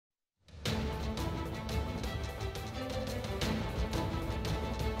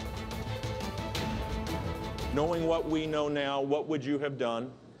Knowing what we know now, what would you have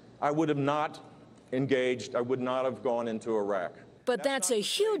done? I would have not engaged. I would not have gone into Iraq. But that's a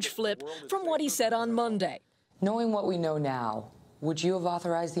huge flip from what he said on Monday. Knowing what we know now, would you have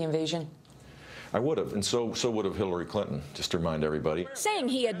authorized the invasion? I would have, and so would have Hillary Clinton, just to remind everybody. Saying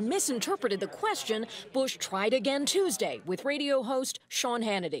he had misinterpreted the question, Bush tried again Tuesday with radio host Sean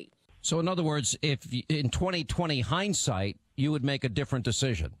Hannity. So in other words, if in 2020 hindsight, you would make a different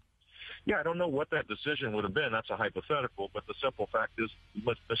decision. Yeah, I don't know what that decision would have been. That's a hypothetical, but the simple fact is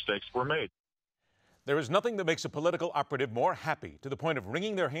mistakes were made. There is nothing that makes a political operative more happy to the point of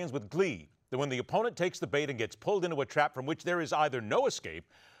wringing their hands with glee than when the opponent takes the bait and gets pulled into a trap from which there is either no escape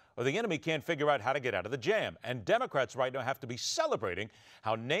or the enemy can't figure out how to get out of the jam. And Democrats right now have to be celebrating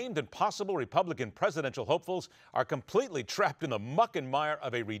how named and possible Republican presidential hopefuls are completely trapped in the muck and mire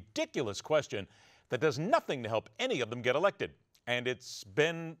of a ridiculous question that does nothing to help any of them get elected. And it's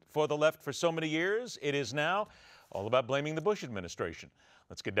been for the left for so many years. It is now all about blaming the Bush administration.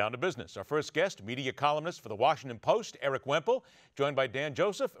 Let's get down to business. Our first guest, media columnist for the Washington Post, Erik Wemple, joined by Dan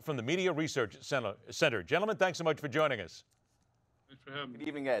Joseph from the Media Research Center. Gentlemen, thanks so much for joining us. Thanks for having me. Good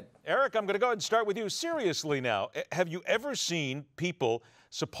evening, Ed. Erik, I'm going to go ahead and start with you. Seriously now, have you ever seen people,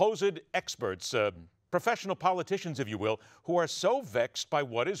 supposed experts, professional politicians, if you will, who are so vexed by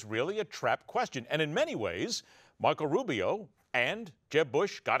what is really a trap question? And in many ways, Marco Rubio and Jeb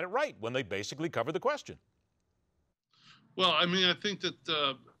Bush got it right when they basically covered the question. Well, I mean, I think that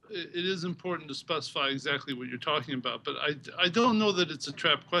it is important to specify exactly what you're talking about, but I don't know that it's a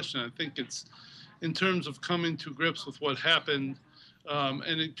trap question. I think it's in terms of coming to grips with what happened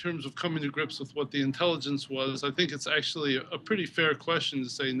and in terms of coming to grips with what the intelligence was. I think it's actually a pretty fair question to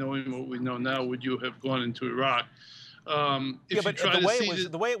say, knowing what we know now, would you have gone into Iraq? Yeah, but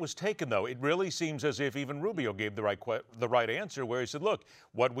the way it was taken, though, it really seems as if even Rubio gave the right answer, where he said, look,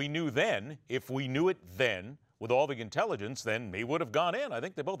 what we knew then, if we knew it then, with all the intelligence, then he would have gone in. I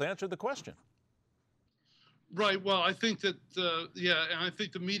think they both answered the question. Right. Well, I think that, yeah, and I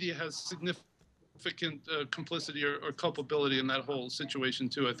think the media has significant complicity or culpability in that whole situation,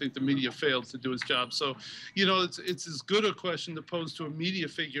 too. I think the media failed to do its job. So, you know, it's as good a question to pose to a media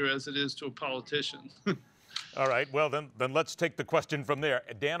figure as it is to a politician. All right, well, then let's take the question from there.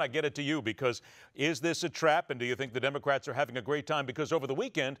 Dan, I get it to you, because is this a trap, and do you think the Democrats are having a great time? Because over the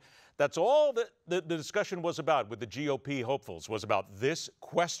weekend, that's all the discussion was about with the GOP hopefuls, was about this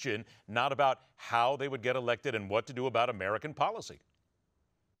question, not about how they would get elected and what to do about American policy.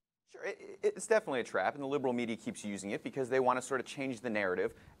 Sure, it's definitely a trap, and the liberal media keeps using it because they want to sort of change the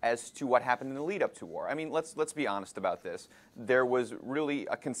narrative as to what happened in the lead up to war. I mean, let's be honest about this. There was really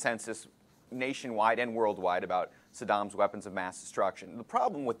a consensus nationwide and worldwide about Saddam's weapons of mass destruction. The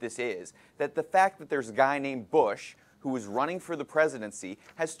problem with this is that the fact that there's a guy named Bush who was running for the presidency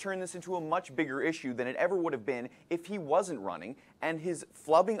has turned this into a much bigger issue than it ever would have been if he wasn't running. And his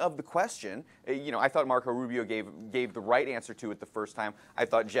flubbing of the question, you know, I thought Marco Rubio gave the right answer to it the first time. I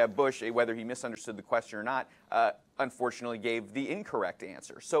thought Jeb Bush, whether he misunderstood the question or not, unfortunately gave the incorrect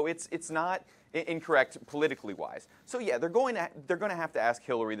answer. So it's not incorrect politically wise. So yeah, they're going to have to ask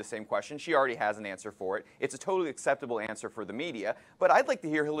Hillary the same question. She already has an answer for it. It's a totally acceptable answer for the media. But I'd like to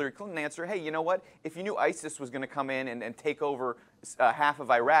hear Hillary Clinton answer, hey, you know what? If you knew ISIS was going to come in and take over half of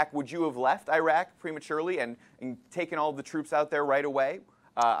Iraq, would you have left Iraq prematurely and taken all the troops out there right away?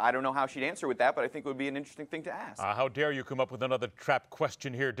 I don't know how she'd answer with that, but I think it would be an interesting thing to ask. How dare you come up with another trap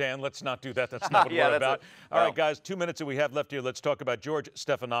question here, Dan? Let's not do that. That's not what we're about. All right, guys, 2 minutes that we have left here. Let's talk about George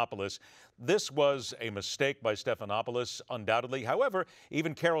Stephanopoulos. This was a mistake by Stephanopoulos, undoubtedly. However,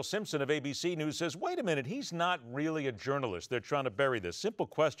 even Carol Simpson of ABC News says, wait a minute, he's not really a journalist. They're trying to bury this. Simple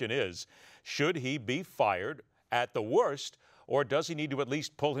question is, should he be fired at the worst, or does he need to at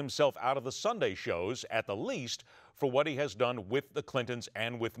least pull himself out of the Sunday shows at the least for what he has done with the Clintons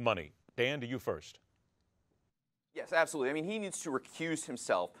and with money? Dan, to you first. Yes, absolutely. I mean, he needs to recuse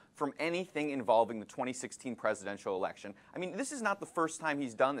himself from anything involving the 2016 presidential election. I mean, this is not the first time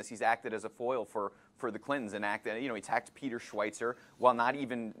he's done this. He's acted as a foil for the Clintons and he attacked Peter Schweitzer while not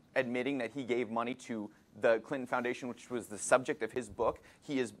even admitting that he gave money to the Clinton Foundation, which was the subject of his book.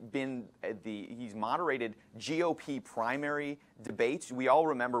 He has been he's moderated GOP primary debates. We all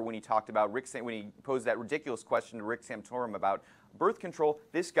remember when he talked about when he posed that ridiculous question to Rick Santorum about birth control.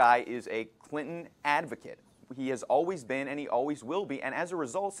 This guy is a Clinton advocate. He has always been, and he always will be. And as a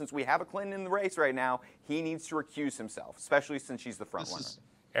result, since we have a Clinton in the race right now, he needs to recuse himself, especially since she's the front runner.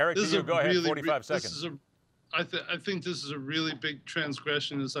 Erik, you go ahead, 45 seconds. I think this is a really big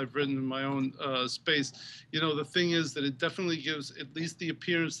transgression, as I've written in my own space. You know, the thing is that it definitely gives at least the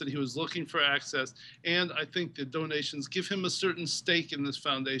appearance that he was looking for access, and I think the donations give him a certain stake in this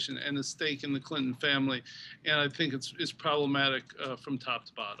foundation and a stake in the Clinton family, and I think it's problematic from top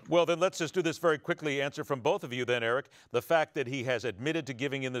to bottom. Well, then let's just do this very quickly. Answer from both of you then, Eric. The fact that he has admitted to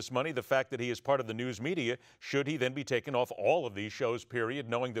giving in this money, the fact that he is part of the news media, should he then be taken off all of these shows, period,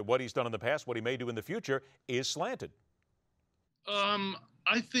 knowing that what he's done in the past, what he may do in the future, is slanted?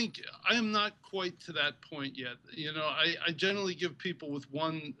 I think I am not quite to that point yet. You know, I generally give people with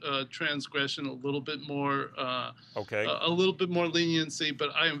one transgression a little bit more, a little bit more leniency. But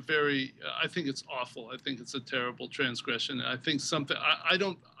I am I think it's awful. I think it's a terrible transgression. I think something. I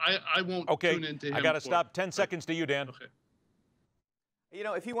won't tune into him. I got to stop. 10 seconds to you, Dan. Okay. You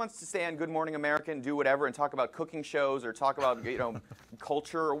know, if he wants to stay on Good Morning America and do whatever and talk about cooking shows or talk about, you know,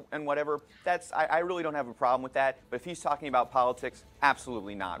 culture and whatever, I really don't have a problem with that. But if he's talking about politics,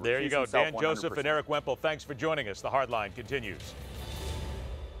 absolutely not. There you go. Dan 100%. Joseph and Erik Wemple, thanks for joining us. The Hardline continues.